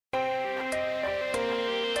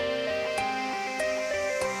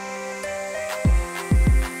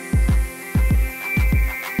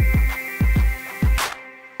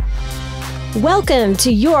Welcome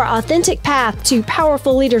to Your Authentic Path to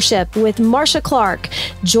Powerful Leadership with Marsha Clark.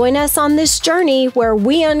 Join us on this journey where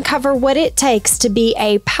we uncover what it takes to be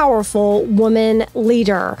a powerful woman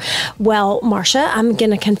leader. Well, Marsha, I'm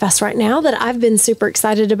going to confess right now that I've been super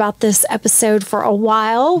excited about this episode for a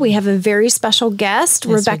while. We have a very special guest,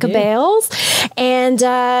 yes, Rebecca Bales, and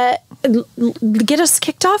get us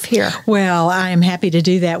kicked off here. Well, I am happy to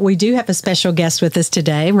do that. We do have a special guest with us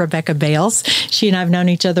today, Rebecca Bales. She and I have known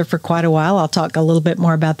each other for quite a while. I'll talk a little bit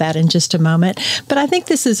more about that in just a moment. But I think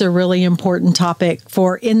this is a really important topic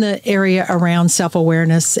for in the area around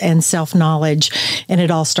self-awareness and self-knowledge, and it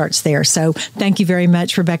all starts there. So thank you very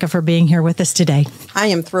much, Rebecca, for being here with us today. I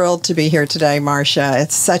am thrilled to be here today, Marsha.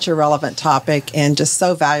 It's such a relevant topic and just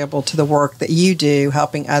so valuable to the work that you do,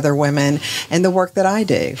 helping other women, and the work that I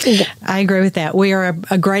do. I agree with that. We are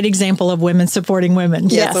a great example of women supporting women.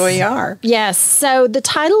 Yes, we are. Yes. So the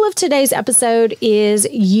title of today's episode is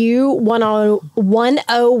You 101.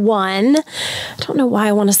 I don't know why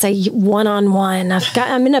I want to say one-on-one.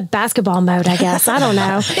 I'm in a basketball mode, I guess. I don't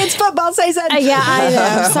know. It's football season. Yeah, I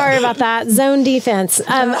know. Sorry about that. Zone defense.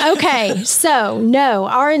 Okay. So, no,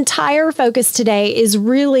 our entire focus today is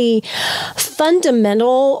really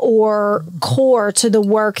fundamental or core to the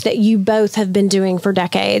work that you both have been doing for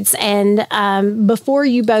decades. And before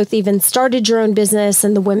you both even started your own business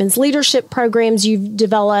and the women's leadership programs you've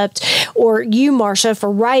developed, or you, Marsha,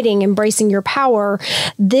 for writing Embracing Your Power,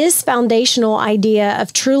 this foundational idea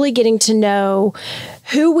of truly getting to know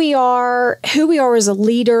who we are as a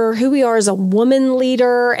leader, who we are as a woman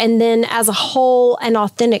leader, and then as a whole, an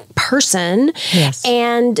authentic person, yes,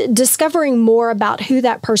 and discovering more about who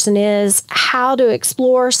that person is, how to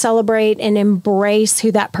explore, celebrate, and embrace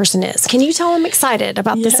who that person is. Can you tell I'm excited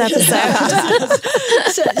about this episode?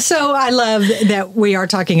 So I love that we are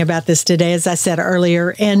talking about this today, as I said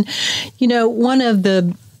earlier. And, you know, one of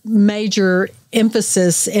the major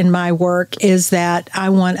emphasis in my work is that I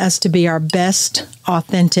want us to be our best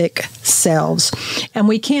authentic selves. And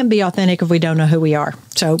we can't be authentic if we don't know who we are.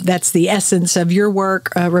 So that's the essence of your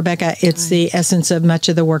work, Rebecca. It's the essence of much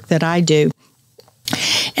of the work that I do.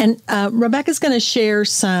 And Rebecca's going to share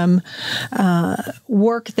some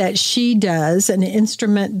work that she does,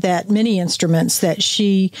 many instruments that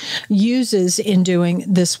she uses in doing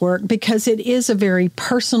this work, because it is a very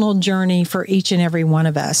personal journey for each and every one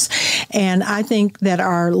of us. And I think that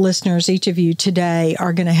our listeners, each of you today,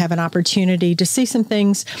 are going to have an opportunity to see some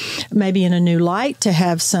things maybe in a new light, to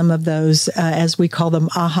have some of those, as we call them,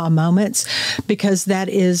 aha moments, because that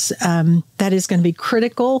is going to be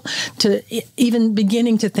critical to even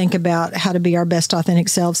beginning to think about how to be our best authentic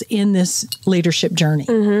selves in this leadership journey.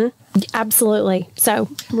 Mm-hmm. Absolutely. So,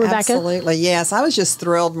 Rebecca? Absolutely. Yes. I was just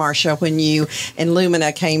thrilled, Marsha, when you and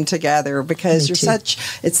Lumina came together, because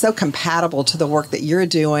it's so compatible to the work that you're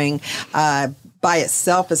doing. By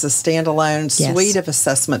itself as a standalone suite of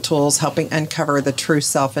assessment tools, helping uncover the true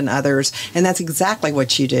self in others. And that's exactly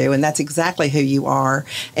what you do. And that's exactly who you are.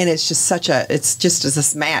 And it's just it's just as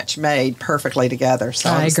this match made perfectly together. So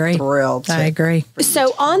I agree. Thrilled. I agree.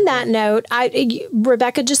 So on that note,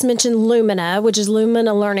 Rebecca just mentioned Lumina, which is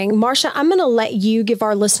Lumina Learning. Marsha, I'm going to let you give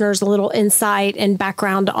our listeners a little insight and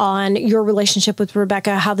background on your relationship with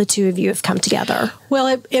Rebecca, how the two of you have come together. Well,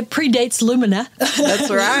 it predates Lumina. That's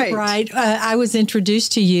right. Right. I was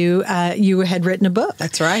introduced to you. You had written a book.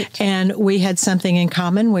 That's right. And we had something in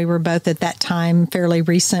common. We were both at that time fairly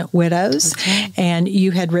recent widows. Okay. And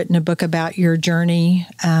you had written a book about your journey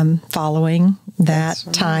following that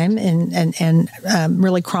time and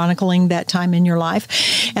really chronicling that time in your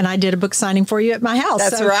life. And I did a book signing for you at my house.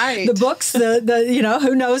 That's right. The books,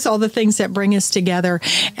 who knows, all the things that bring us together.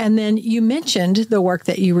 And then you mentioned the work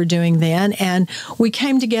that you were doing then. And we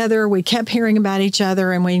came together, we kept hearing about each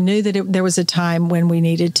other, and we knew that there was a time when we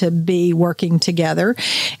needed to be working together.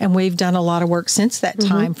 And we've done a lot of work since that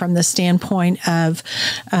time from the standpoint of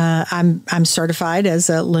I'm certified as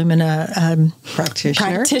a Lumina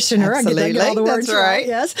practitioner. Absolutely. I get all the words That's right.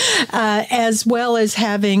 Yes. As well as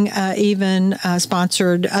having even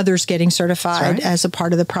sponsored others getting certified as a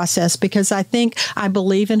part of the process, because I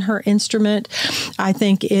believe in her instrument. I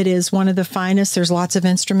think it is one of the finest. There's lots of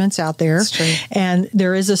instruments out there. That's true. And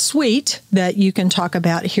there is a suite that you can talk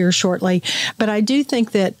about here shortly. But I do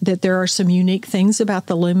think that there are some unique things about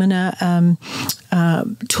the Lumina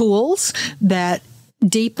tools that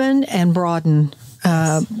deepen and broaden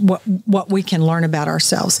what we can learn about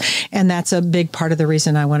ourselves. And that's a big part of the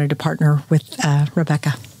reason I wanted to partner with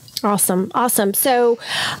Rebecca. Awesome. So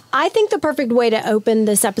I think the perfect way to open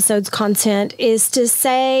this episode's content is to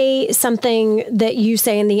say something that you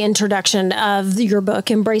say in the introduction of your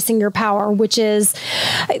book, Embracing Your Power, which is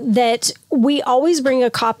that we always bring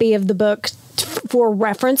a copy of the book for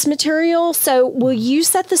reference material. So will you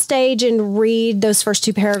set the stage and read those first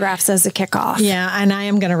 2 paragraphs as a kickoff? Yeah, and I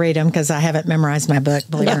am going to read them because I haven't memorized my book,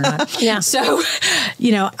 believe it or not. Yeah. So,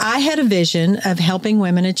 I had a vision of helping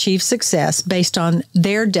women achieve success based on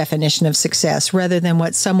their definition of success rather than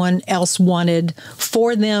what someone else wanted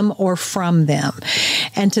for them or from them.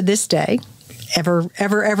 And to this day, ever,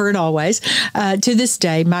 and always. To this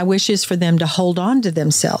day, my wish is for them to hold on to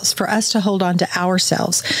themselves, for us to hold on to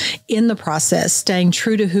ourselves in the process, staying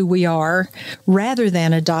true to who we are, rather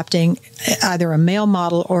than adopting either a male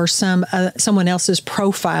model or someone else's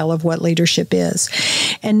profile of what leadership is.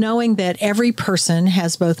 And knowing that every person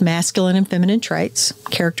has both masculine and feminine traits,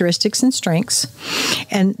 characteristics and strengths,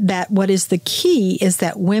 and that what is the key is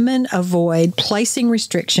that women avoid placing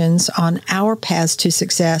restrictions on our paths to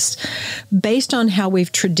success based on how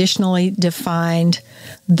we've traditionally defined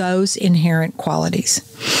those inherent qualities.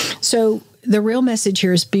 So the real message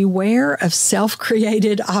here is beware of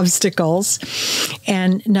self-created obstacles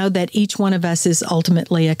and know that each one of us is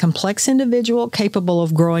ultimately a complex individual capable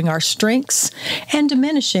of growing our strengths and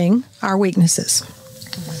diminishing our weaknesses.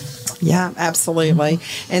 Yeah, absolutely.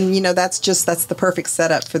 And that's the perfect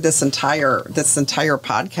setup for this entire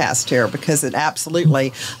podcast here, because it absolutely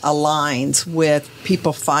aligns with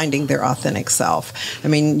people finding their authentic self. I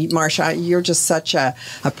mean, Marsha, you're just such a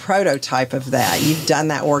prototype of that. You've done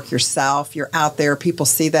that work yourself. You're out there. People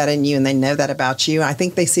see that in you and they know that about you. I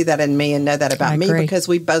think they see that in me and know that about me because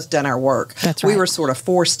we've both done our work. That's right. We were sort of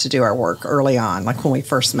forced to do our work early on, like when we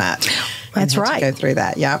first met. That's right. To go through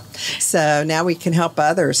that, yeah. So now we can help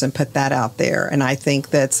others and put that out there. And I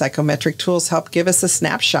think that psychometric tools help give us a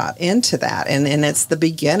snapshot into that. And it's the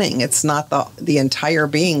beginning. It's not the entire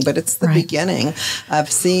being, but it's the beginning of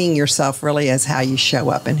seeing yourself really as how you show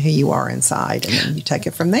up and who you are inside. And then you take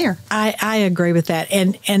it from there. I agree with that.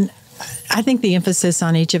 And I think the emphasis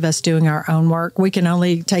on each of us doing our own work, we can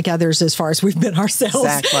only take others as far as we've been ourselves.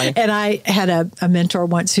 Exactly. And I had a mentor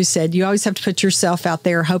once who said, you always have to put yourself out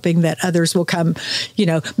there hoping that others will come,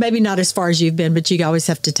 maybe not as far as you've been, but you always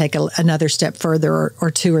have to take another step further or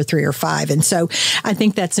 2 or 3 or 5. And so I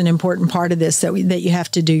think that's an important part of this, that you have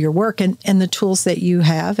to do your work. And the tools that you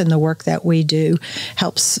have and the work that we do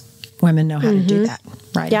helps women know how to do that.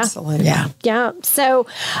 Right. Yeah. Absolutely. Yeah. So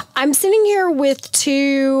I'm sitting here with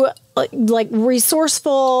 2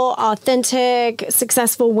 resourceful, authentic,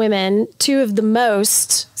 successful women, 2 of the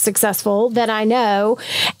most successful that I know.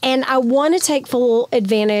 And I want to take full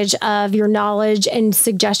advantage of your knowledge and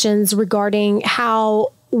suggestions regarding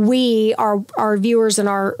how we, our viewers and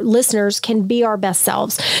our listeners, can be our best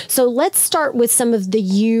selves. So let's start with some of the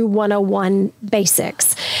You 101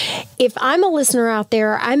 basics. If I'm a listener out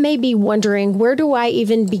there, I may be wondering, where do I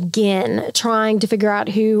even begin trying to figure out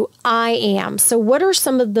who I am? So what are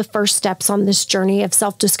some of the first steps on this journey of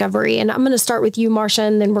self-discovery? And I'm going to start with you, Marsha,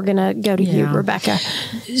 and then we're going to go to you, Rebecca.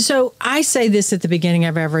 So I say this at the beginning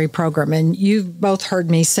of every program, and you've both heard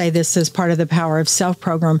me say this as part of the Power of Self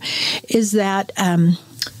program, is that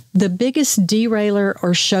the biggest derailer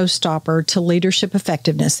or showstopper to leadership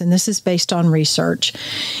effectiveness, and this is based on research,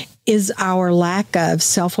 is our lack of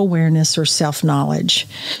self-awareness or self-knowledge.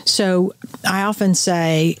 So I often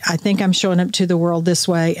say, I think I'm showing up to the world this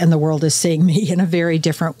way, and the world is seeing me in a very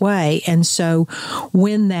different way. And so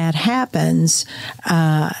when that happens,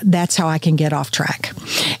 that's how I can get off track.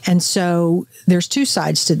 And so there's 2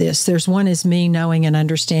 sides to this. There's one is me knowing and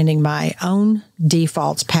understanding my own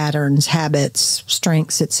defaults, patterns, habits,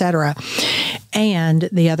 strengths, etc. And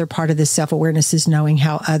the other part of this self-awareness is knowing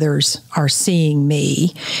how others are seeing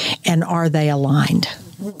me and are they aligned.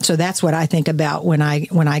 So that's what I think about when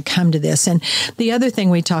I come to this. And the other thing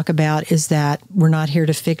we talk about is that we're not here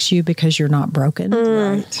to fix you because you're not broken.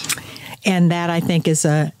 Right. And that, I think, is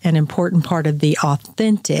an important part of the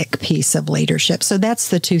authentic piece of leadership. So that's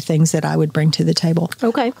the 2 things that I would bring to the table.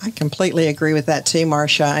 Okay. I completely agree with that too,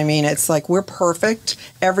 Marsha. I mean, it's like we're perfect.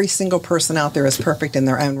 Every single person out there is perfect in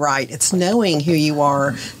their own right. It's knowing who you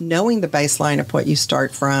are, knowing the baseline of what you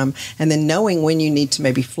start from, and then knowing when you need to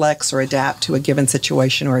maybe flex or adapt to a given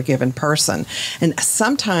situation or a given person. And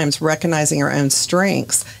sometimes recognizing our own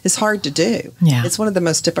strengths is hard to do. Yeah. It's one of the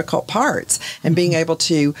most difficult parts. And being able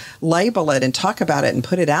to label it and talk about it and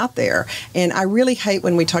put it out there. And I really hate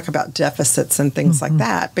when we talk about deficits and things like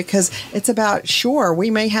that, because it's about, sure,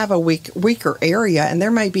 we may have a weaker area, and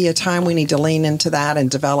there may be a time we need to lean into that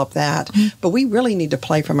and develop that, but we really need to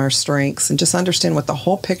play from our strengths and just understand what the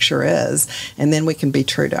whole picture is, and then we can be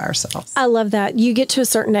true to ourselves. I love that. You get to a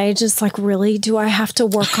certain age, it's like, really, do I have to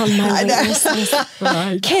work on my weaknesses?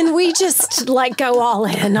 Right. Can we just go all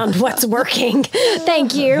in on what's working?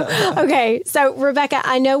 Thank you. Okay, so Rebecca,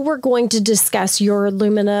 I know we're going going to discuss your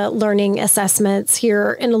Lumina learning assessments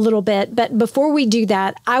here in a little bit. But before we do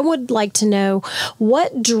that, I would like to know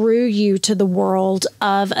what drew you to the world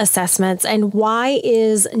of assessments and why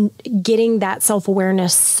is getting that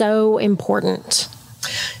self-awareness so important?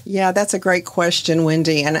 Yeah, that's a great question,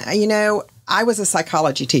 Wendy. And, I was a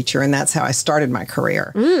psychology teacher, and that's how I started my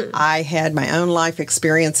career. I had my own life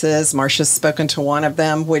experiences. Marsha's spoken to one of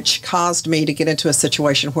them, which caused me to get into a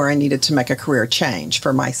situation where I needed to make a career change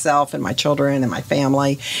for myself and my children and my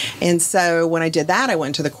family. And so when I did that, I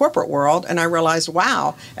went to the corporate world, and I realized,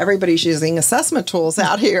 wow, everybody's using assessment tools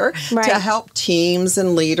out here to help teams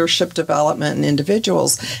and leadership development and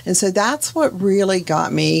individuals. And so that's what really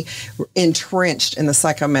got me entrenched in the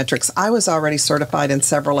psychometrics. I was already certified in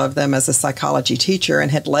several of them as a psychologist teacher and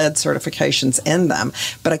had led certifications in them,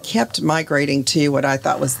 but I kept migrating to what I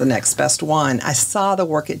thought was the next best one. I saw the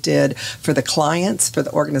work it did for the clients, for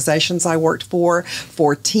the organizations I worked for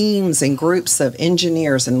teams and groups of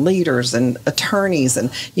engineers and leaders and attorneys. And,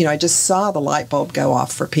 I just saw the light bulb go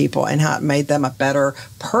off for people and how it made them a better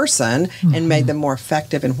person and made them more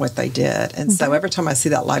effective in what they did. And so every time I see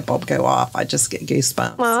that light bulb go off, I just get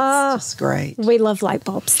goosebumps. It's just great. We love light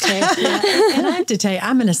bulbs too. And I have to tell you,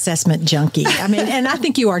 I'm an assessment junkie. I mean, and I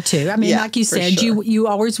think you are too. I mean, like you said, sure. you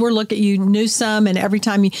always were you knew some, and every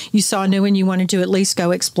time you saw a new one, you wanted to at least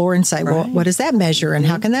go explore and say, well, what does that measure, and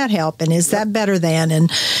how can that help, and is that better than,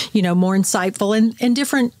 and more insightful, and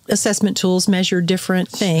different assessment tools measure different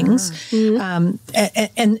things,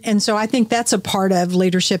 and so I think that's a part of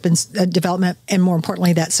leadership and development, and more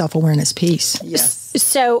importantly, that self-awareness piece. Yes.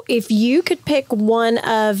 So if you could pick one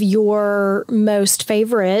of your most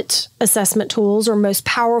favorite assessment tools or most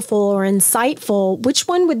powerful or insightful, which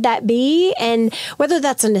one would that be? And whether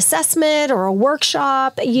that's an assessment or a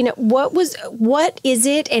workshop, what is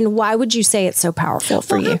it, and why would you say it's so powerful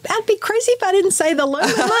for you? I'd be crazy if I didn't say the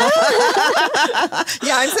Lumina.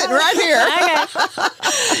 Yeah, I'm sitting right here.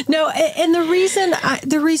 Okay. No, and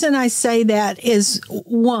the reason I say that is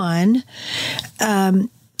one,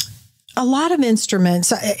 a lot of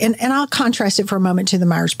instruments, and I'll contrast it for a moment to the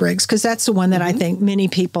Myers-Briggs, because that's the one that I think many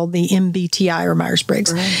people, the MBTI or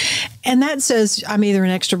Myers-Briggs, and that says I'm either an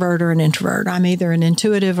extrovert or an introvert. I'm either an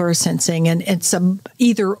intuitive or a sensing, and it's a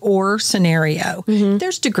either or scenario.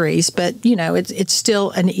 There's degrees, but it's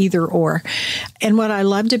still an either or. And what I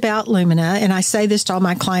loved about Lumina, and I say this to all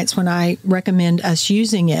my clients when I recommend us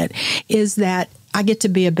using it, is that I get to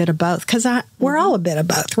be a bit of both, because we're all a bit of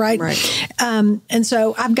both, right? And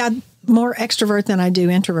so I've got more extrovert than I do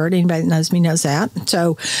introvert. Anybody that knows me knows that.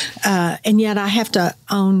 So, and yet I have to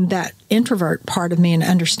own that introvert part of me and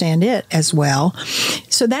understand it as well.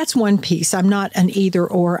 So that's one piece. I'm not an either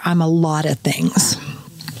or, I'm a lot of things.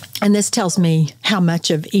 And this tells me how much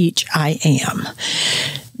of each I am.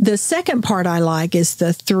 The second part I like is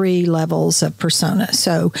the 3 levels of persona.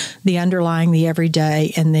 So the underlying, the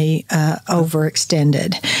everyday, and the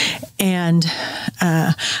overextended. And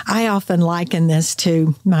I often liken this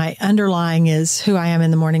to my underlying is who I am in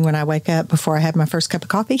the morning when I wake up before I have my first cup of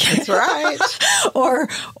coffee. That's right.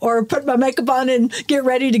 or put my makeup on and get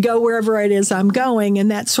ready to go wherever it is I'm going. And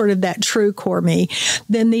that's sort of that true core me.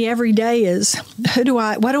 Then the everyday is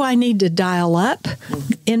what do I need to dial up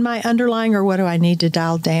in my underlying, or what do I need to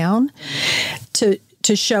dial down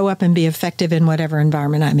to show up and be effective in whatever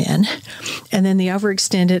environment I'm in. And then the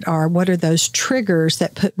overextended are what are those triggers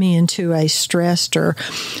that put me into a stressed or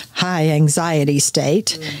high anxiety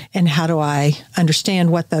state, and how do I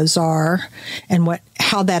understand what those are and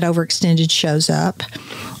how that overextended shows up.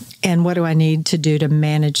 And what do I need to do to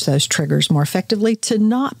manage those triggers more effectively to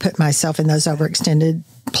not put myself in those overextended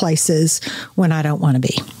places when I don't want to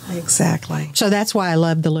be. Exactly. So that's why I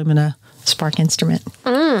love the Lumina Spark instrument.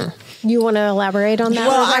 You want to elaborate on that?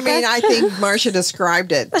 Well, Rebecca? I mean, I think Marsha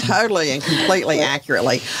described it totally and completely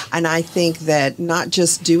accurately. And I think that not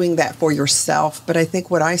just doing that for yourself, but I think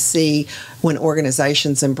what I see when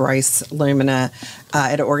organizations embrace Lumina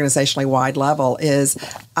at an organizationally wide level is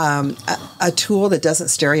a tool that doesn't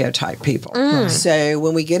stereotype people. So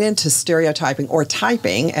when we get into stereotyping or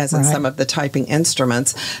typing, as in some of the typing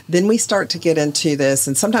instruments, then we start to get into this,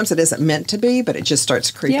 and sometimes it isn't meant to be, but it just starts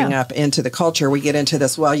creeping up into the culture. We get into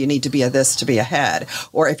this, well, you need to be a this to be a head,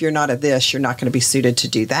 or if you're not a this, you're not going to be suited to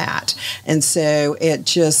do that. And so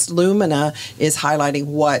Lumina is highlighting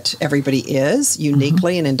what everybody is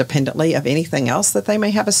uniquely and independently of anything else that they may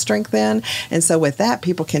have a strength in. And so with that,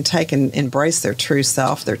 people can take and embrace their true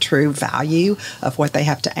self, their true value of what they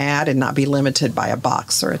have to add, and not be limited by a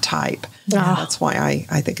box or a type. That's why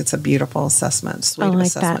I think it's a beautiful assessment, suite of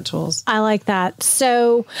assessment tools. I like that.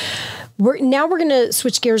 So we're going to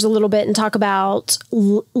switch gears a little bit and talk about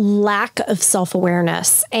lack of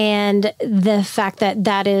self-awareness and the fact that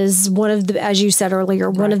that is one of the, as you said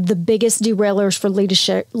earlier, one of the biggest derailers for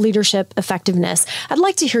leadership effectiveness. I'd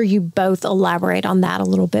like to hear you both elaborate on that a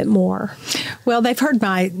little bit more. Well, they've heard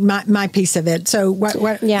my piece of it. So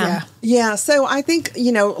what Yeah. So I think,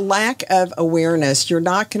 lack of awareness, you're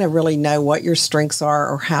not going to really know what your strengths are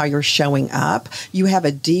or how you're showing up. You have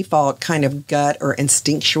a default kind of gut or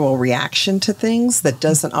instinctual reaction to things that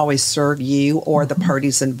doesn't always serve you or the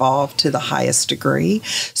parties involved to the highest degree.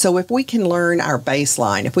 So if we can learn our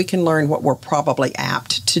baseline, if we can learn what we're probably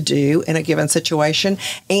apt to do in a given situation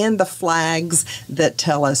and the flags that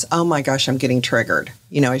tell us, oh my gosh, I'm getting triggered.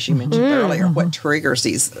 As you mentioned earlier, what triggers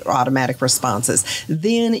these automatic responses,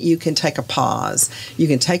 then you can take a pause. You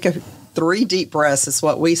can take 3 deep breaths is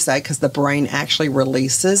what we say, because the brain actually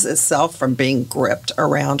releases itself from being gripped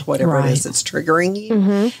around whatever it is that's triggering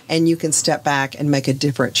you. And you can step back and make a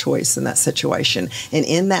different choice in that situation. And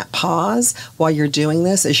in that pause, while you're doing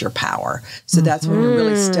this, is your power. So that's when you're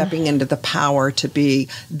really stepping into the power to be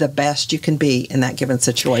the best you can be in that given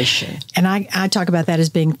situation. And I talk about that as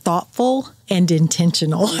being thoughtful and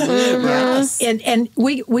intentional. Yes. And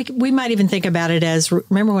we might even think about it as,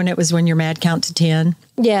 remember when you're mad, count to 10?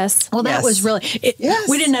 Yes. Well, that was really,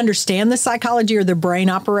 we didn't understand the psychology or the brain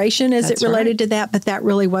operation as it related to that, but that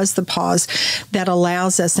really was the pause that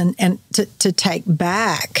allows us and to take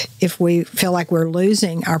back, if we feel like we're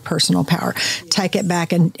losing our personal power, take it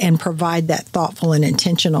back and provide that thoughtful and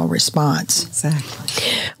intentional response. Exactly.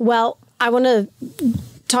 Well, I want to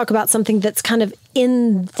talk about something that's kind of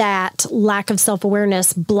in that lack of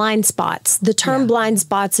self-awareness, blind spots. The term blind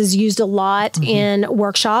spots is used a lot in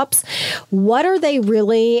workshops. What are they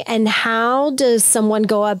really, and how does someone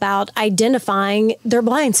go about identifying their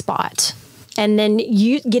blind spot? And then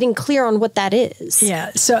you getting clear on what that is.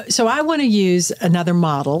 Yeah. So I want to use another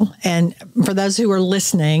model. And for those who are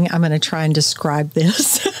listening, I'm going to try and describe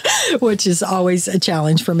this, which is always a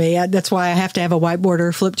challenge for me. That's why I have to have a whiteboard or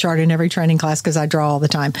a flip chart in every training class, because I draw all the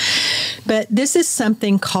time. But this is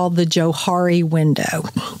something called the Johari window.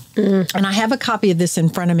 And I have a copy of this in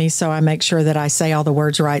front of me, so I make sure that I say all the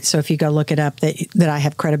words right. So if you go look it up, that I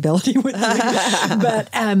have credibility with you. But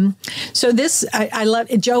so this, I love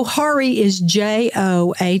it. Johari is Johri.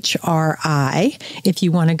 If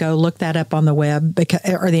you want to go look that up on the web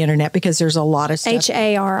or the internet, because there's a lot of stuff.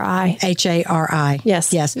 Hari. Hari.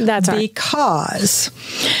 Yes. That's right. Because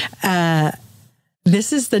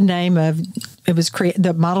this is the name of,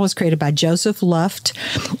 the model was created by Joseph Luft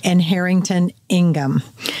and Harrington Ingham.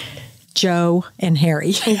 Joe and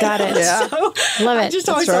Harry. Got it. Yeah. So, love it. I just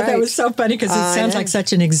always thought that was so funny, because it sounds like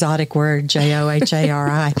such an exotic word,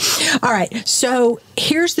 Johari. All right. So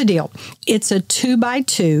here's the deal. It's a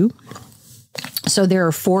 2x2. So there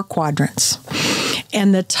are 4 quadrants.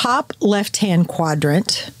 And the top left-hand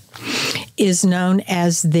quadrant is known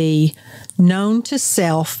as the known to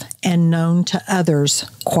self and known to others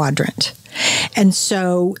quadrant. And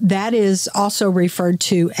so that is also referred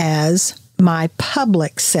to as my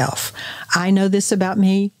public self. I know this about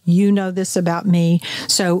me. You know this about me.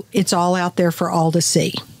 So it's all out there for all to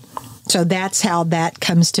see. So that's how that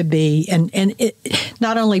comes to be. And it,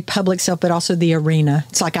 not only public self, but also the arena.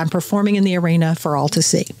 It's like I'm performing in the arena for all to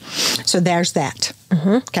see. So there's that.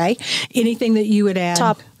 Okay. Anything that you would add?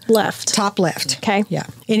 Top left. Okay. Yeah.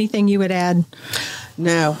 Anything you would add?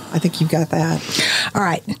 No, I think you've got that. All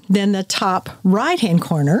right. Then the top right-hand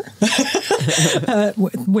corner,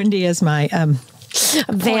 Wendy is my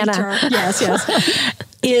Vanna. Yes,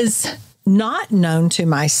 is not known to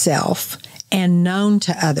myself and known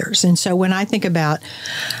to others. And so when I think about,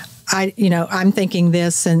 I'm thinking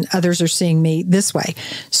this and others are seeing me this way.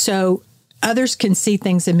 So others can see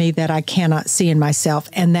things in me that I cannot see in myself,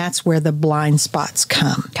 and that's where the blind spots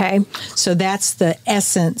come. Okay. So that's the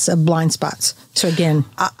essence of blind spots. So again,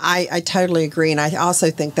 I totally agree. And I also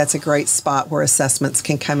think that's a great spot where assessments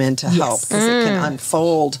can come in to help, because it can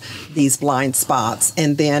unfold these blind spots.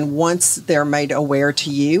 And then once they're made aware to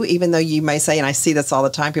you, even though you may say, and I see this all the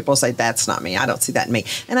time, people say, that's not me. I don't see that in me.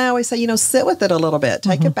 And I always say, sit with it a little bit,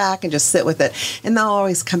 take it back and just sit with it. And they'll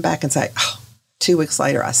always come back and say, 2 weeks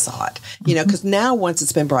later, I saw it, because now once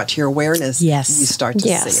it's been brought to your awareness, you start to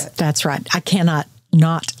see it. That's right. I cannot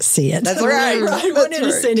not see it. That's right. When it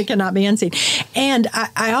is seen, it cannot be unseen. And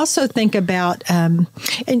I also think about, and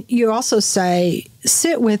you also say,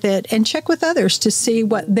 sit with it and check with others to see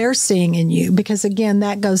what they're seeing in you. Because again,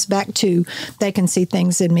 that goes back to, they can see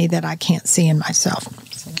things in me that I can't see in myself.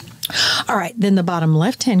 All right. Then the bottom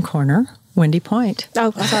left-hand corner, Windy Point.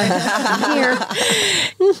 Oh, sorry. Here.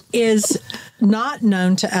 Is not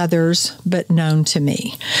known to others, but known to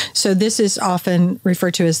me. So this is often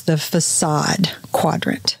referred to as the facade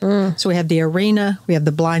quadrant. So we have the arena, we have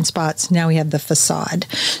the blind spots, now we have the facade.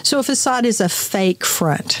 So a facade is a fake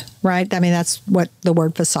front, right? I mean, that's what the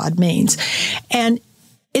word facade means. And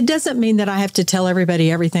it doesn't mean that I have to tell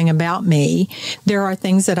everybody everything about me. There are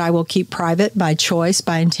things that I will keep private by choice,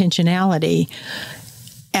 by intentionality.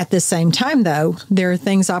 At the same time, though, there are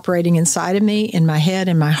things operating inside of me, in my head,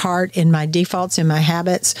 in my heart, in my defaults, in my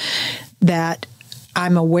habits that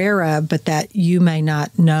I'm aware of, but that you may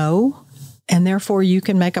not know. And therefore, you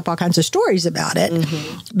can make up all kinds of stories about it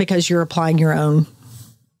because you're applying your own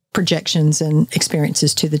projections and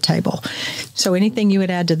experiences to the table. So anything you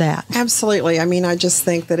would add to that? Absolutely. I mean, I just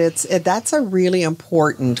think that that's a really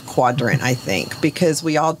important quadrant, I think, because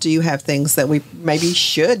we all do have things that we maybe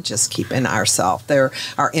should just keep in ourselves. They're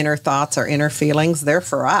our inner thoughts, our inner feelings. They're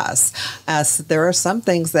for us. There are some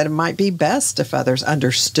things that it might be best if others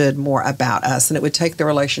understood more about us, and it would take the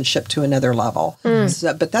relationship to another level.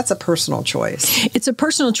 But that's a personal choice. It's a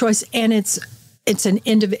personal choice, and it's an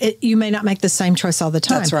you may not make the same choice all the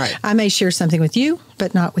time. That's right. I may share something with you,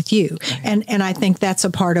 but not with you. And I think that's a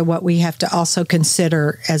part of what we have to also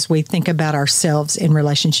consider as we think about ourselves in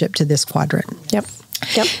relationship to this quadrant. Yep.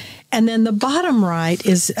 And then the bottom right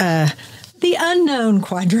is the unknown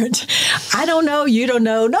quadrant. I don't know, you don't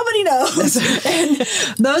know, nobody knows. And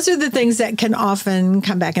those are the things that can often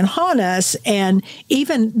come back and haunt us. And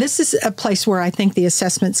even this is a place where I think the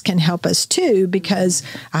assessments can help us too, because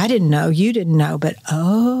I didn't know, you didn't know, but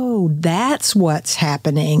that's what's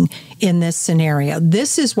happening in this scenario.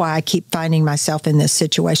 This is why I keep finding myself in this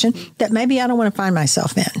situation that maybe I don't want to find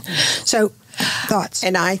myself in. So thoughts?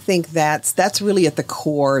 And I think that's really at the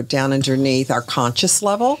core, down underneath our conscious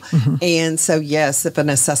level. And so, yes, if an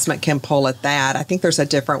assessment can pull at that, I think there's a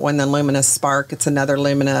different one than Lumina Spark. It's another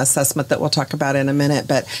Lumina assessment that we'll talk about in a minute.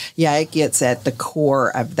 But yeah, it gets at the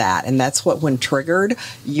core of that. And that's what, when triggered,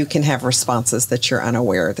 you can have responses that you're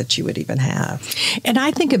unaware that you would even have. And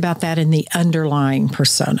I think about that in the underlying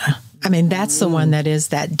persona. I mean, that's the one that is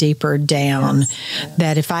that deeper down,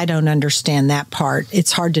 that if I don't understand that part,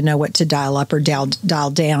 it's hard to know what to dial up or dial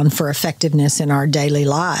down for effectiveness in our daily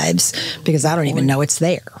lives, because I don't even know it's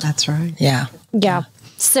there. That's right. Yeah. Yeah.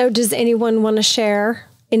 So does anyone want to share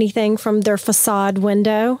anything from their facade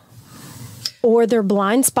window or their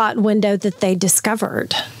blind spot window that they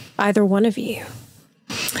discovered? Either one of you.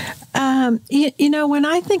 You know, when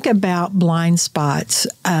I think about blind spots,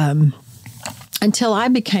 until I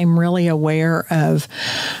became really aware of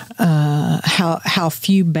how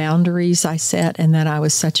few boundaries I set, and that I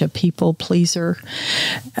was such a people pleaser,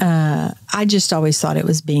 I just always thought it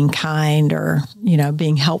was being kind, or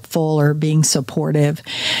being helpful, or being supportive.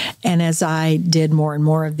 And as I did more and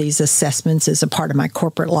more of these assessments as a part of my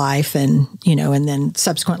corporate life, and and then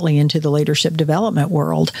subsequently into the leadership development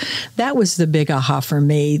world, that was the big aha for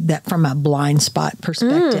me. That from a blind spot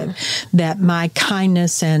perspective, that my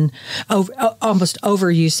kindness and almost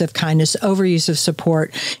overuse of kindness, overuse of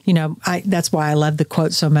support. That's why I love the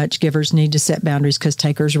quote so much: givers need to set boundaries because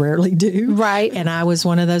takers rarely do. Right. And I was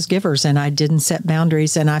one of those givers, and I didn't set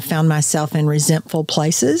boundaries, and I found myself in resentful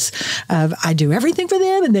places of I do everything for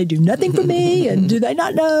them and they do nothing for me, and do they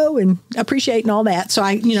not know, and appreciate and all that. So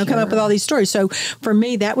I, come up with all these stories. So for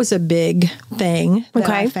me, that was a big thing that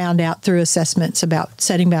I found out through assessments about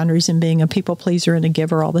setting boundaries and being a people pleaser and a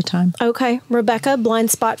giver all the time. Okay. Rebecca,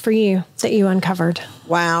 blind spot for you that you uncovered.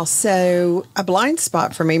 Wow. So a blind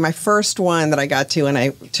spot for me, my first one that I got to when I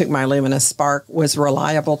took my Lumina Spark was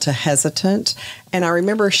reliable to hesitant. And I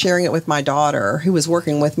remember sharing it with my daughter, who was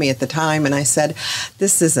working with me at the time. And I said,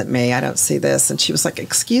 this isn't me. I don't see this. And she was like,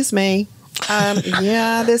 excuse me.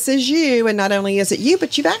 Yeah, this is you. And not only is it you,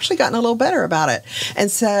 but you've actually gotten a little better about it.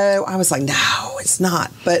 And so I was like, no, it's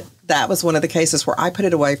not. But that was one of the cases where I put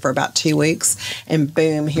it away for about 2 weeks, and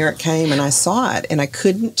boom, here it came, and I saw it, and I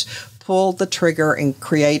couldn't pull the trigger and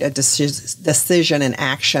create a decision and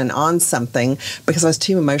action on something because I was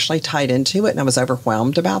too emotionally tied into it, and I was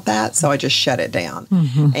overwhelmed about that. So I just shut it down.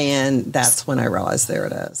 And that's when I realized there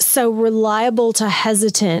it is. So reliable to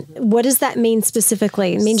hesitant, what does that mean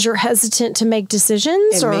specifically? It means you're hesitant to make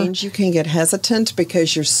decisions? It means you can get hesitant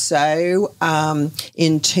because you're so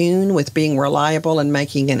in tune with being reliable and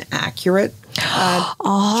making an accurate choice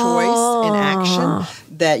and action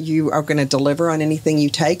that you are going to deliver on anything you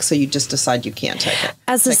take, so you just decide you can't take it.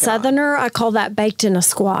 As a Southerner, I call that baked in a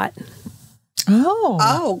squat.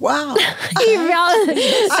 Oh, wow.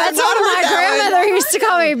 That's what my grandmother used to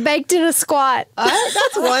call me, baked in a squat.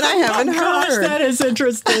 That's one I haven't heard. That is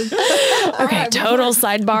interesting. Okay, total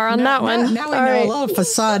sidebar on that one. Now we know a lot of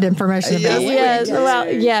facade information about Yes,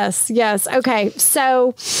 well, yes. Okay,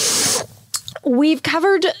 so we've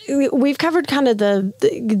covered kind of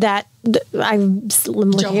I'm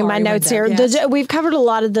looking at my notes here. Yes. We've covered a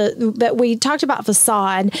lot of but we talked about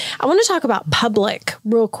facade. I want to talk about public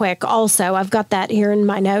real quick also. I've got that here in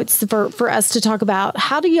my notes for us to talk about.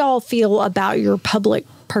 How do y'all feel about your public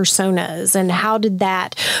personas, and how did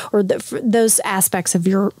that, or those aspects of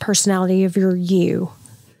your personality, of your you?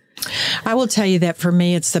 I will tell you that for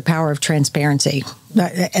me, it's the power of transparency.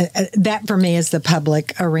 That for me is the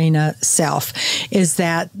public arena self, is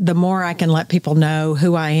that the more I can let people know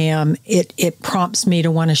who I am, it prompts me to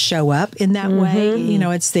want to show up in that way. You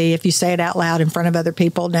know, it's if you say it out loud in front of other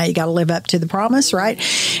people, now you got to live up to the promise, right?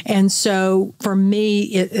 And so for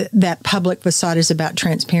me, that public facade is about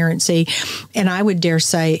transparency. And I would dare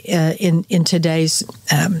say in today's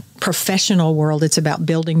professional world, it's about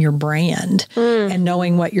building your brand and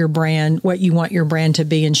knowing what you want your brand to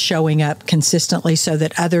be, and showing up consistently so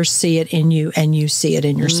that others see it in you and you see it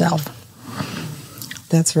in yourself.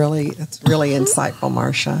 That's really insightful,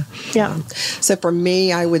 Marsha. Yeah. So for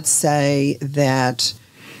me, I would say that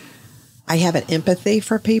I have an empathy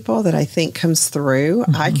for people that I think comes through.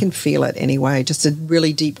 I can feel it anyway, just a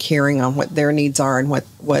really deep caring on what their needs are and what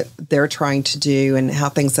they're trying to do and how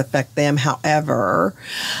things affect them. However,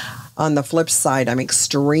 on the flip side, I'm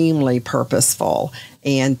extremely purposeful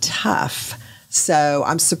and tough. So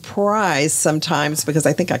I'm surprised sometimes, because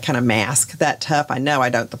I think I kind of mask that tough. I know I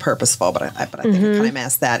don't the purposeful, but I think I kind of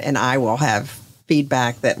mask that, and I will have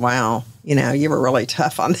feedback that, wow, you were really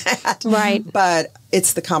tough on that. Right. But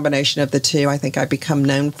it's the combination of the two I think I become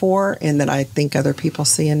known for, and that I think other people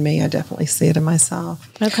see in me. I definitely see it in myself.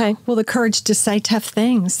 Okay. Well, the courage to say tough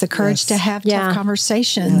things, the courage to have tough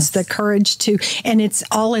conversations, the courage to, and it's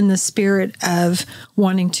all in the spirit of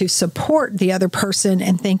wanting to support the other person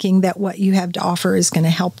and thinking that what you have to offer is going to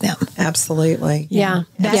help them. Absolutely. Yeah.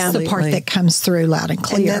 That's the part that comes through loud and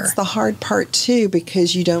clear. And that's the hard part too,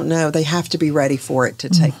 because you don't know. They have to be ready for it to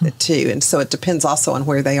take the two. And so it depends also on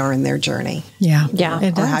where they are in their journey. Yeah.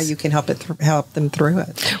 Or how you can help them through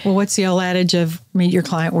it. Well, what's the old adage of meet your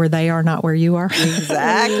client where they are, not where you are?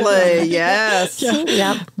 Exactly. Yes.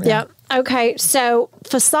 Yep. Okay. So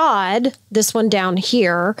facade, this one down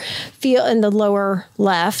here, feel in the lower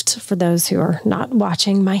left, for those who are not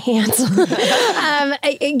watching my hands. I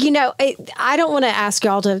don't want to ask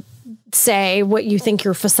y'all to say what you think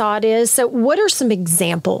your facade is. So what are some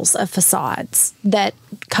examples of facades that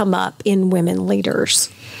come up in women leaders?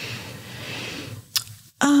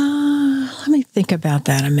 Let me think about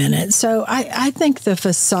that a minute. So I think the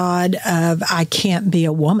facade of I can't be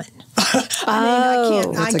a woman.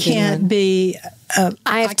 I can't be.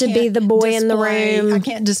 I have to be the boy in the room. I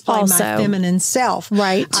can't display my feminine self.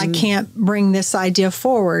 Right. I can't bring this idea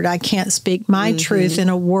forward. I can't speak my truth in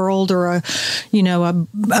a world or a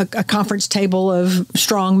conference table of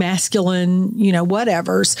strong masculine,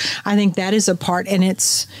 whatevers. I think that is a part, and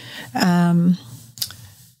it's.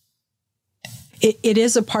 It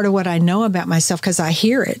is a part of what I know about myself, because I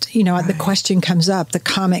hear it. The question comes up, the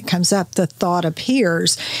comment comes up, the thought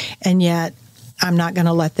appears, and yet I'm not going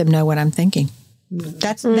to let them know what I'm thinking.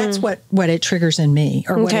 That's what it triggers in me,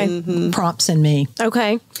 or what it prompts in me.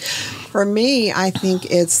 Okay. For me, I think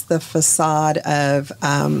it's the facade of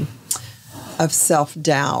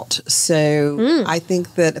self-doubt. So I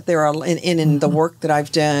think that there are, in the work that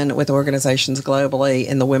I've done with organizations globally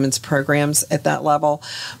in the women's programs at that level,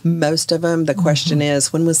 most of them, the question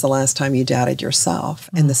is, when was the last time you doubted yourself?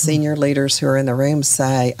 And the senior leaders who are in the room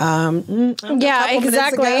say, yeah,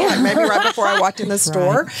 exactly. Ago, like maybe right before I walked in the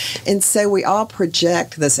store. Right. And so we all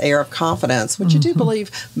project this air of confidence, which I do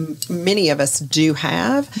believe many of us do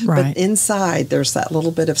have, but inside there's that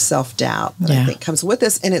little bit of self-doubt that I think comes with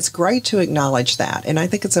this. And it's great to acknowledge that. And I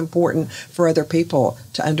think it's important for other people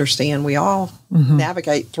to understand we all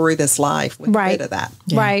navigate through this life with a bit of that.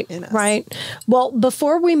 Right. Well,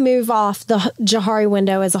 before we move off the Johari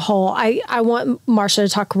window as a whole, I want Marsha to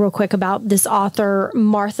talk real quick about this author,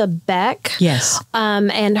 Martha Beck. Yes.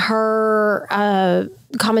 And her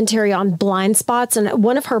commentary on blind spots. And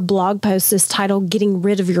one of her blog posts is titled Getting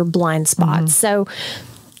Rid of Your Blind Spots. So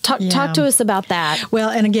Talk to us about that. Well,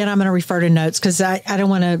 and again, I'm going to refer to notes because I don't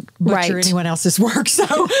want to butcher anyone else's work.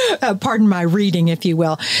 So pardon my reading, if you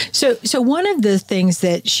will. So one of the things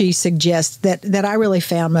that she suggests that I really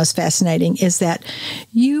found most fascinating is that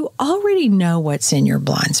you already know what's in your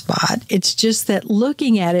blind spot. It's just that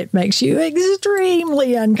looking at it makes you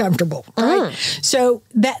extremely uncomfortable, right? So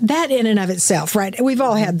that in and of itself, right? We've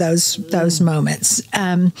all had those moments.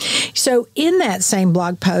 So in that same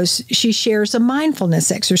blog post, she shares a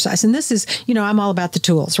mindfulness exercise. And this is, I'm all about the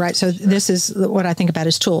tools, right? So this is what I think about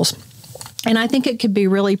as tools. And I think it could be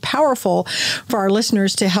really powerful for our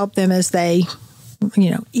listeners to help them as they,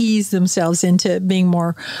 ease themselves into being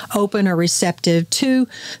more open or receptive to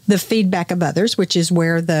the feedback of others, which is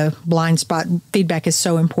where the blind spot feedback is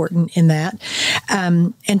so important in that.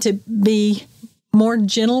 And to be more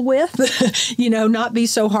gentle with, not be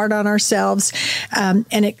so hard on ourselves,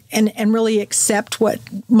 and really accept what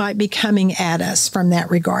might be coming at us from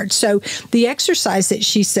that regard. So the exercise that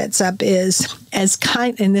she sets up is as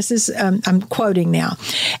kind, and this is, I'm quoting now,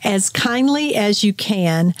 as kindly as you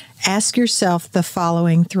can, ask yourself the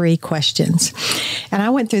following 3 questions. And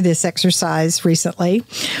I went through this exercise recently.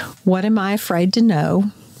 What am I afraid to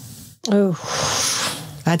know? Oh,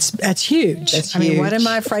 That's huge. That's I mean, huge. what am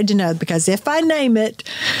I afraid to know? Because if I name it,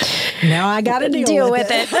 now I got to deal with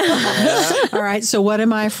it. All right. So what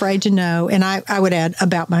am I afraid to know? And I would add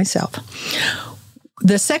about myself.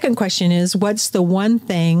 The second question is, what's the one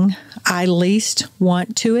thing I least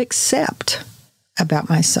want to accept about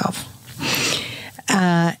myself?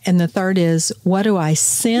 And the third is, what do I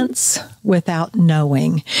sense without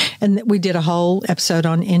knowing? And we did a whole episode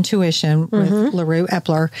on intuition with LaRue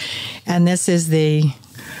Epler. And this is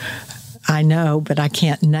I know, but I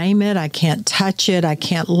can't name it. I can't touch it. I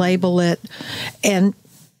can't label it. And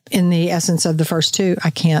in the essence of the first 2,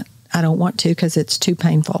 I don't want to because it's too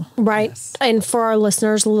painful. Right. Yes. And for our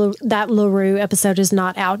listeners, that LaRue episode is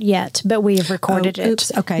not out yet, but we have recorded it. Oops.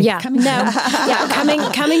 Okay. Yeah. Coming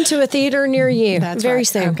to a theater near you. That's very right.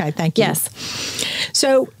 soon. Okay. Thank you. Yes.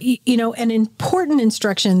 So, an important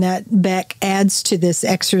instruction that Beck adds to this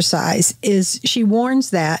exercise is she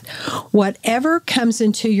warns that whatever comes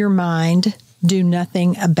into your mind, do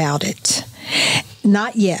nothing about it.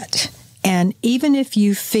 Not yet. And even if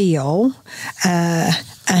you feel a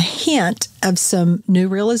hint of some new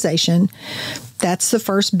realization, that's the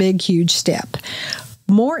first big, huge step.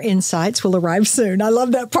 More insights will arrive soon. I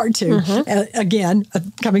love that part too. Again,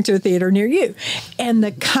 coming to a theater near you. And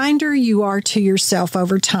the kinder you are to yourself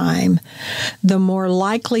over time, the more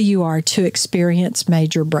likely you are to experience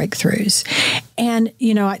major breakthroughs. And,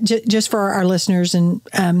 just for our listeners, and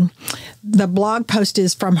the blog post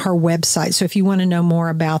is from her website. So if you want to know more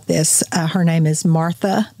about this, her name is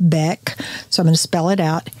Martha Beck. So I'm going to spell it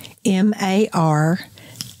out,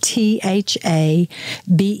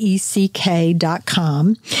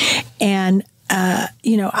 MarthaBeck.com. And,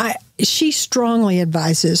 she strongly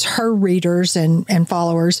advises her readers and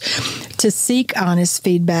followers to seek honest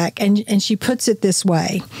feedback. And she puts it this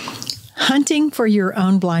way: hunting for your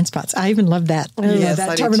own blind spots. I even love that. Yes,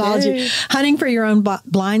 that terminology. Hunting for your own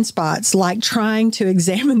blind spots, like trying to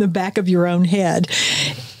examine the back of your own head,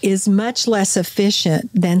 is much less efficient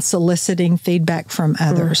than soliciting feedback from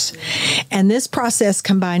others. And this process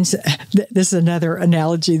combines, this is another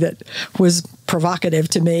analogy that was provocative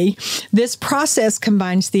to me. This process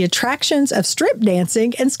combines the attractions of strip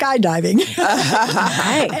dancing and skydiving.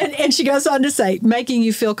 And she goes on to say, making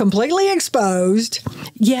you feel completely exposed,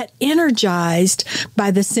 yet energized by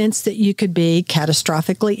the sense that you could be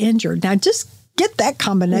catastrophically injured. Now, just get that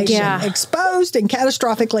combination, exposed and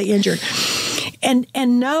catastrophically injured. And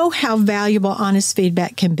know how valuable honest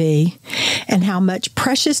feedback can be and how much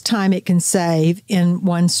precious time it can save in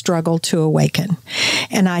one's struggle to awaken.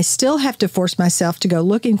 And I still have to force myself to go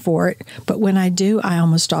looking for it, but when I do, I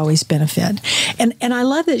almost always benefit. And I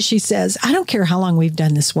love that she says, I don't care how long we've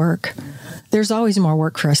done this work. There's always more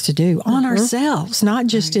work for us to do on ourselves, not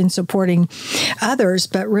just in supporting others,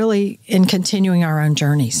 but really in continuing our own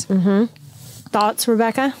journeys. Thoughts,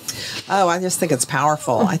 Rebecca? Oh, I just think it's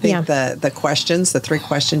powerful. I think the questions, the 3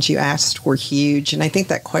 questions you asked were huge. And I think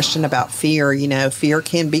that question about fear, fear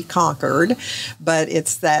can be conquered, but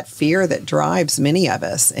it's that fear that drives many of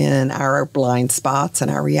us in our blind spots and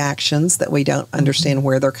our reactions that we don't understand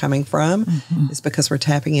where they're coming from is because we're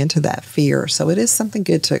tapping into that fear. So it is something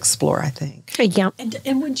good to explore, I think. Yeah.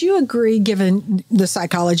 And would you agree, given the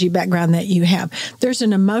psychology background that you have, there's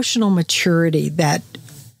an emotional maturity that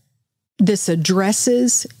this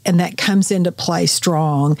addresses and that comes into play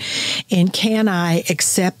strong? And can I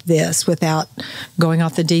accept this without going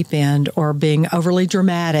off the deep end or being overly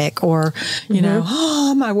dramatic or, you know,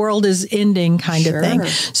 oh, my world is ending kind of thing.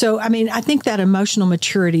 So, I mean, I think that emotional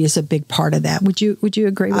maturity is a big part of that. Would you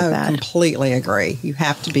agree with that? I completely agree. You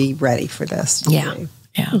have to be ready for this. Yeah.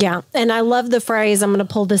 Yeah. And I love the phrase, I'm going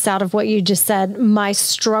to pull this out of what you just said, my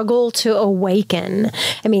struggle to awaken.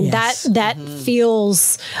 I mean, that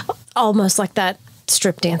feels almost like that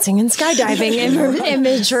strip dancing and skydiving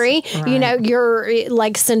imagery. Right. You know, you're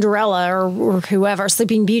like Cinderella or whoever,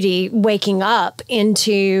 Sleeping Beauty, waking up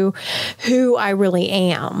into who I really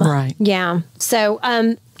am. Right. Yeah. So,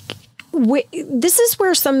 this is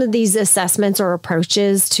where some of these assessments or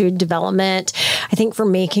approaches to development, I think for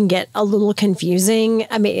me, can get a little confusing.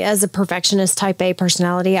 I mean, as a perfectionist type A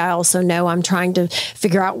personality, I also know I'm trying to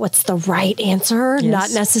figure out what's the right answer,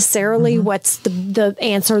 not necessarily what's the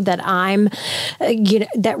answer that I'm,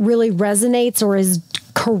 that really resonates or is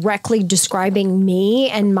correctly describing me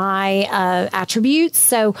and my attributes.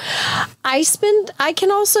 So I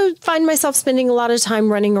can also find myself spending a lot of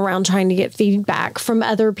time running around trying to get feedback from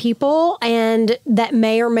other people, and that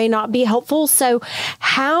may or may not be helpful. So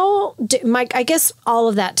I guess all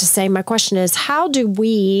of that to say, my question is, how do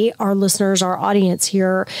we, our listeners, our audience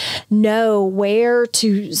here, know where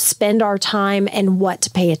to spend our time and what to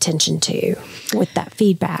pay attention to with that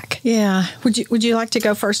feedback? Yeah. Would you like to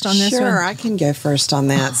go first on this one? Sure, I can go first on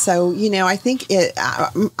that. So, I think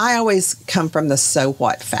I always come from the so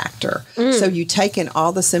what factor. So you take in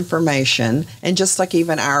all this information, and just like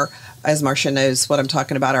even as Marsha knows what I'm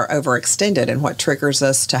talking about, are overextended and what triggers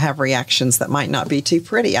us to have reactions that might not be too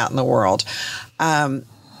pretty out in the world.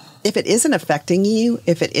 If it isn't affecting you,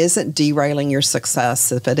 if it isn't derailing your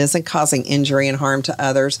success, if it isn't causing injury and harm to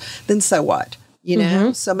others, then so what?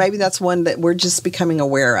 So maybe that's one that we're just becoming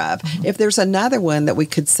aware of. If there's another one that we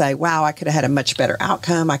could say, wow, I could have had a much better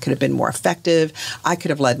outcome. I could have been more effective. I could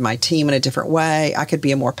have led my team in a different way. I could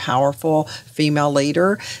be a more powerful female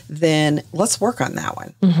leader. Then let's work on that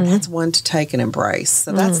one. That's one to take and embrace.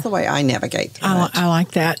 So that's the way I navigate through it. I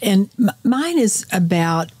like that. And mine is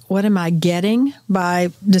about what am I getting by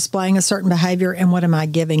displaying a certain behavior and what am I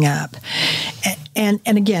giving up? And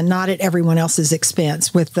again, not at everyone else's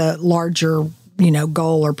expense, with the larger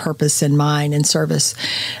goal or purpose in mind and service.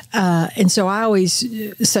 And so I always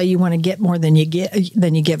say you want to get more than you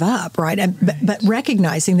give up, right? But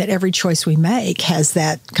recognizing that every choice we make has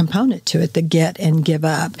that component to it, the get and give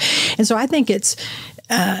up. And so I think it's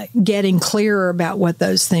getting clearer about what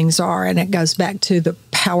those things are. And it goes back to the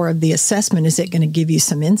power of the assessment. Is it going to give you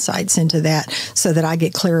some insights into that so that I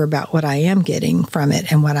get clearer about what I am getting from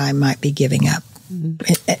it and what I might be giving up?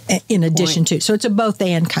 In addition to. So it's a both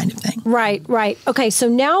and kind of thing. Right. Okay, so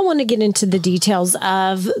now I want to get into the details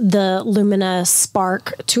of the Lumina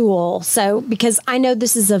Spark tool. So, because I know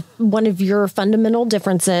this is one of your fundamental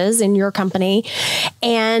differences in your company.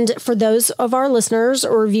 And for those of our listeners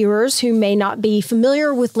or viewers who may not be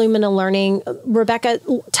familiar with Lumina Learning, Rebecca,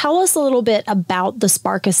 tell us a little bit about the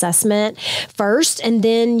Spark assessment first, and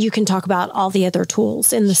then you can talk about all the other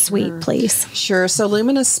tools in the suite, please. Sure. So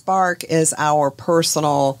Lumina Spark is our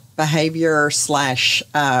personal behavior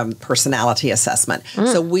 / personality assessment.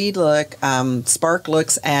 So we Spark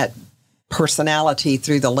looks at personality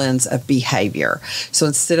through the lens of behavior. So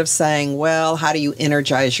instead of saying, well, how do you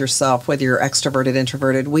energize yourself, whether you're extroverted,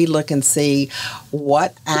 introverted, we look and see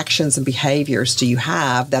what actions and behaviors do you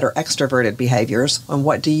have that are extroverted behaviors, and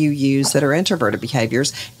what do you use that are introverted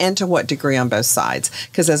behaviors, and to what degree on both sides.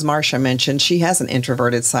 Because as Marsha mentioned, she has an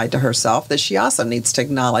introverted side to herself that she also needs to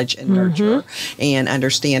acknowledge and nurture and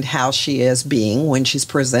understand how she is being when she's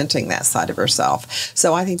presenting that side of herself.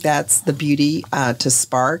 So I think that's the beauty to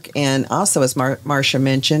Spark. And also, as Marsha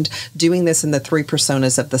mentioned, doing this in the 3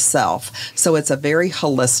 personas of the self. So it's a very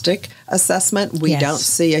holistic assessment. We don't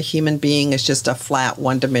see a human being as just a flat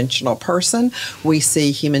one-dimensional person. We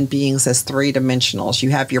see human beings as 3 dimensionals.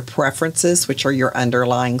 You have your preferences, which are your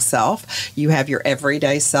underlying self. You have your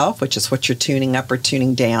everyday self, which is what you're tuning up or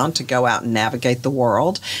tuning down to go out and navigate the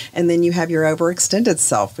world. And then you have your overextended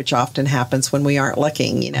self, which often happens when we aren't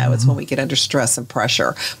looking. It's when we get under stress and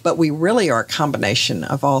pressure. But we really are a combination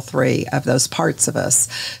of all 3 of those parts of us.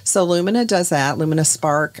 So Lumina does that. Lumina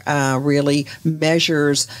Spark really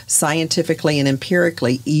measures scientifically and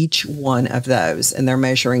empirically each one of those. And they're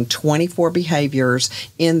measuring 24 behaviors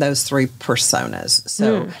in those 3 personas.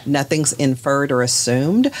 So nothing's inferred or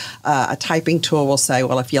assumed. A typing tool will say,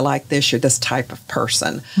 well, if you like this, you're this type of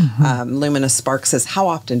person. Lumina Spark says, how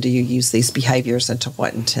often do you use these behaviors and to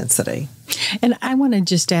what intensity? And I want to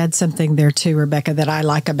just add something there too, Rebecca, that I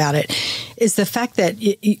like about it is the fact that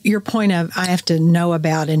your point of I have to know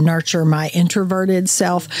about and nurture my introverted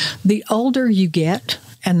self. The older you get,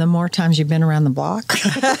 and the more times you've been around the block,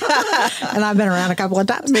 and I've been around a couple of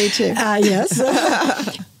times. Me too.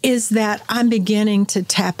 Yes. Is that I'm beginning to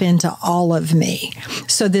tap into all of me.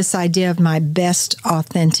 So this idea of my best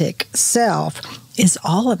authentic self is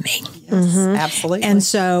all of me. Yes, absolutely. And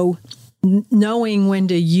so knowing when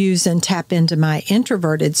to use and tap into my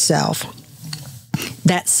introverted self,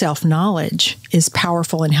 that self-knowledge is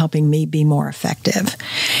powerful in helping me be more effective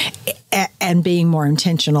and being more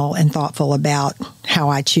intentional and thoughtful about how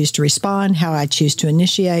I choose to respond, how I choose to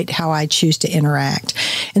initiate, how I choose to interact.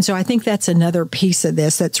 And so I think that's another piece of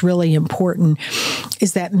this that's really important,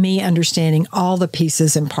 is that me understanding all the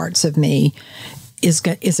pieces and parts of me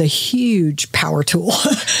is a huge power tool.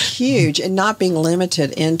 Huge, and not being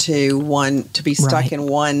limited into one, to be stuck in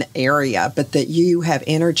one area, but that you have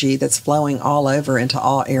energy that's flowing all over into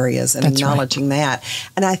all areas, and acknowledging that.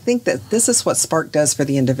 And I think that this is what Spark does for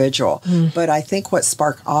the individual. But I think what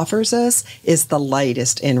Spark offers us is the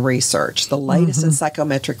latest in research, the latest in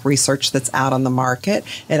psychometric research that's out on the market.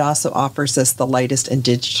 It also offers us the latest in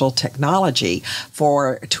digital technology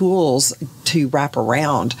for tools to wrap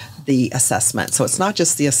around the assessment. So it's not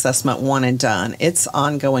just the assessment one and done. It's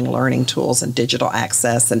ongoing learning tools and digital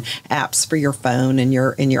access and apps for your phone and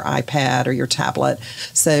your iPad or your tablet.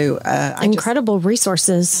 So incredible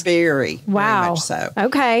resources. Very much so.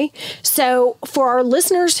 Okay. So for our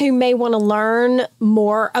listeners who may want to learn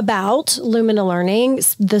more about Lumina Learning,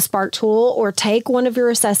 the Spark tool, or take one of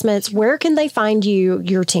your assessments, where can they find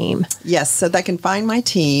your team? Yes. So they can find my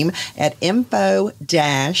team at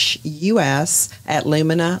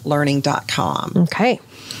info-us@luminalearning.com. Okay.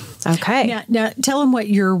 Now tell them what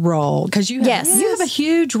your role, because you have a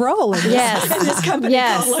huge role in this company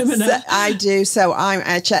called Lumina. So I do. So I'm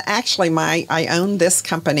actually I own this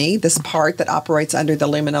company, this part that operates under the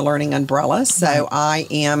Lumina Learning umbrella. So I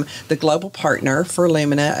am the global partner for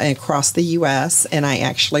Lumina across the U.S., and I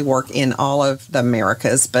actually work in all of the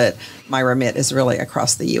Americas, but my remit is really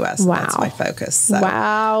across the U.S. Wow. That's my focus. So.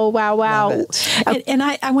 Wow. And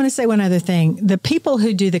I want to say one other thing. The people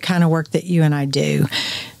who do the kind of work that you and I do,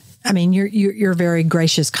 I mean, your very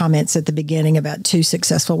gracious comments at the beginning about 2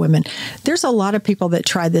 successful women. There's a lot of people that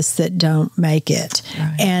try this that don't make it.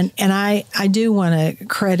 Right. And I do want to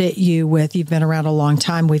credit you with, you've been around a long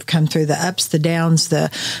time. We've come through the ups, the downs, the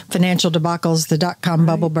financial debacles, the .com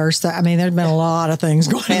bubble burst. I mean, there's been a lot of things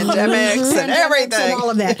going on. Pandemics and everything. And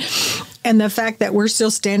all of that. And the fact that we're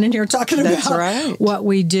still standing here talking about what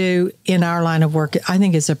we do in our line of work, I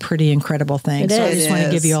think is a pretty incredible thing. So I just want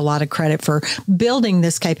to give you a lot of credit for building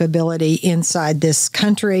this capability inside this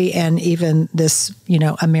country and even this,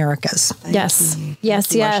 Americas. Yes.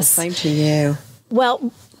 Same to you.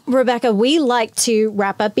 Well, Rebecca, we like to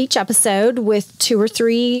wrap up each episode with 2 or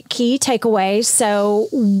 3 key takeaways. So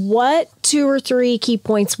what 2 or 3 key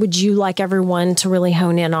points would you like everyone to really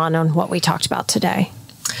hone in on what we talked about today?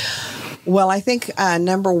 Well, I think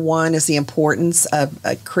number one is the importance of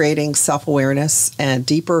creating self-awareness and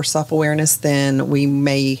deeper self-awareness than we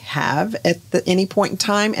may have at any point in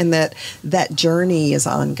time, and that journey is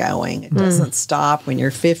ongoing. It doesn't stop when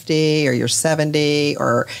you're 50 or you're 70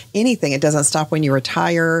 or anything. It doesn't stop when you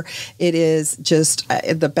retire. It is just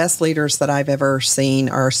the best leaders that I've ever seen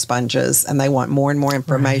are sponges, and they want more and more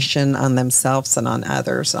information on themselves and on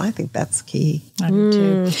others. And I think that's key. I do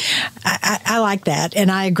too. I like that,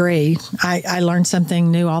 and I agree. I learn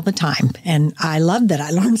something new all the time, and I love that I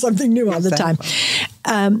learn something new all the time.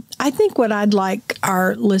 I think what I'd like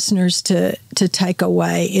our listeners to take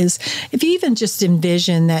away is, if you even just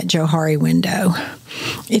envision that Johari window,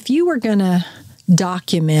 if you were going to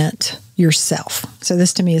document yourself, so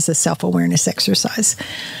this to me is a self-awareness exercise,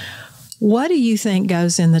 what do you think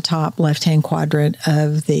goes in the top left-hand quadrant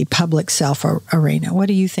of the public self arena? What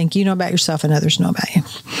do you think you know about yourself and others know about you?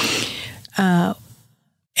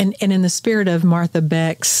 And in the spirit of Martha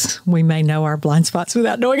Beck's, we may know our blind spots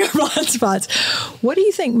without knowing our blind spots. What do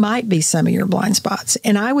you think might be some of your blind spots?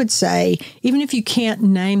 And I would say, even if you can't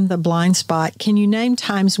name the blind spot, can you name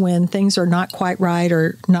times when things are not quite right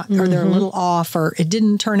or they're a little off, or it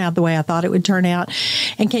didn't turn out the way I thought it would turn out?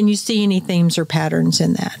 And can you see any themes or patterns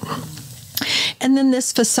in that? And then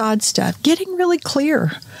this facade stuff, getting really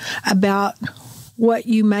clear about what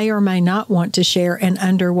you may or may not want to share and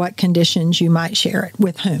under what conditions you might share it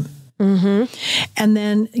with whom. And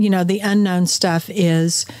then, the unknown stuff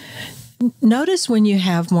is, notice when you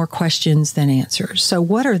have more questions than answers. So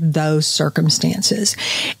what are those circumstances?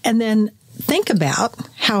 And then think about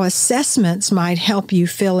how assessments might help you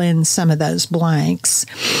fill in some of those blanks.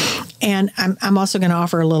 And I'm also going to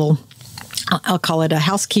offer a little, I'll call it a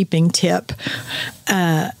housekeeping tip.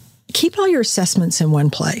 Keep all your assessments in one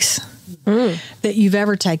place. That you've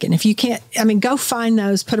ever taken. If you can't, go find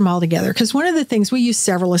those, put them all together. Because one of the things, we use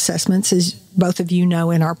several assessments, as both of you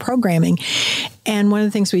know, in our programming. And one of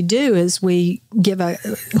the things we do is we give I'm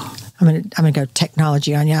going to go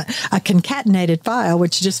technology on you, a concatenated file,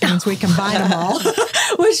 which just means we combine them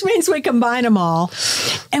all.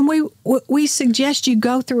 And we suggest you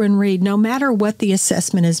go through and read, no matter what the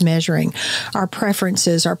assessment is measuring, our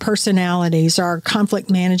preferences, our personalities, our conflict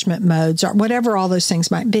management modes, or whatever all those things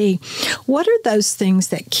might be. What are those things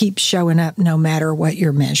that keep showing up no matter what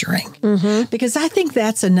you're measuring? Mm-hmm. Because I think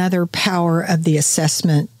that's another power of the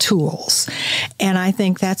assessment tools. And I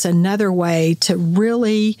think that's another way to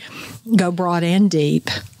really go broad and deep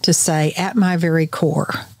to say, at my very core,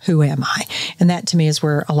 who am I? And that, to me, is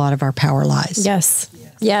where a lot of our power lies.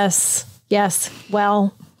 Yes.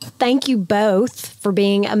 Well, thank you both for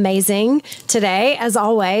being amazing today. As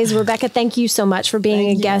always, Rebecca, thank you so much for being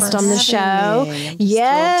a guest on the show.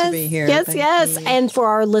 Yes. To be here. Yes. And for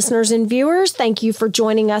our listeners and viewers, thank you for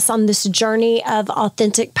joining us on this journey of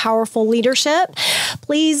authentic, powerful leadership.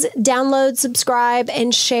 Please download, subscribe,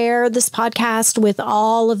 and share this podcast with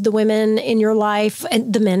all of the women in your life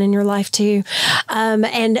and the men in your life too.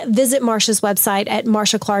 And visit Marsha's website at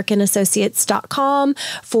marshaclarkandassociates.com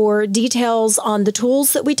for details on the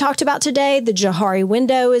tools that we talked about today. The Johari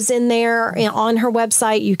window is in there on her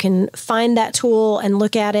website. You can find that tool and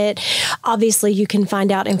look at it. Obviously, you can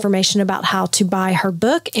find out information about how to buy her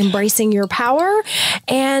book, Embracing Your Power.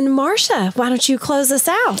 And Marsha, why don't you close us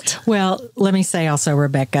out? Well, let me say also,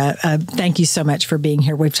 Rebecca, thank you so much for being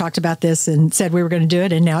here. We've talked about this and said we were going to do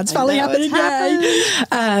it, and now it's finally happening.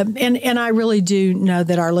 And I really do know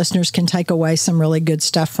that our listeners can take away some really good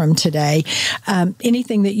stuff from today.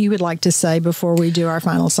 Anything that you would like to say before we do our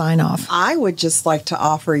final sign off? I would just like to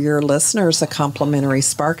offer your listeners a complimentary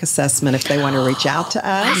Spark assessment if they want to reach out to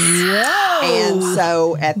us. And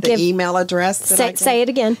so at the email address, say it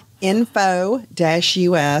again.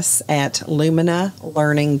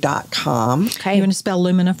 info-us@luminalearning.com. Okay. You want to spell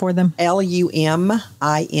Lumina for them? LUMINA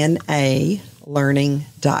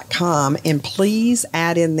learning.com. And please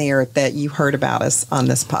add in there that you heard about us on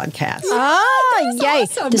this podcast. Yay.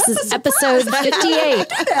 Awesome. This is episode 58.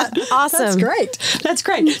 Awesome. That's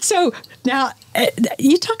great. So now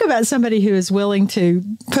you talk about somebody who is willing to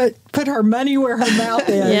put her money where her mouth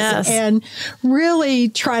is and really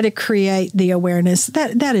try to create the awareness.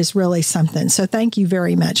 That is really something. So thank you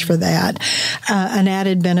very much for that. An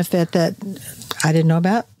added benefit that I didn't know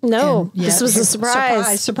about. No, this was a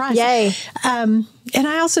surprise. Surprise. Yay. And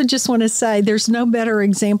I also just want to say there's no better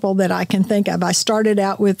example that I can think of. I started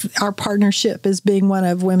out with our partnership as being one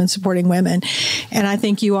of Women Supporting Women. And I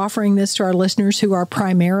think you offering this to our listeners who are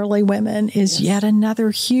primarily women is yet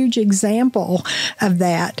another huge example of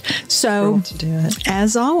that. So,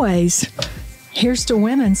 as always, here's to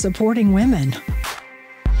women supporting women.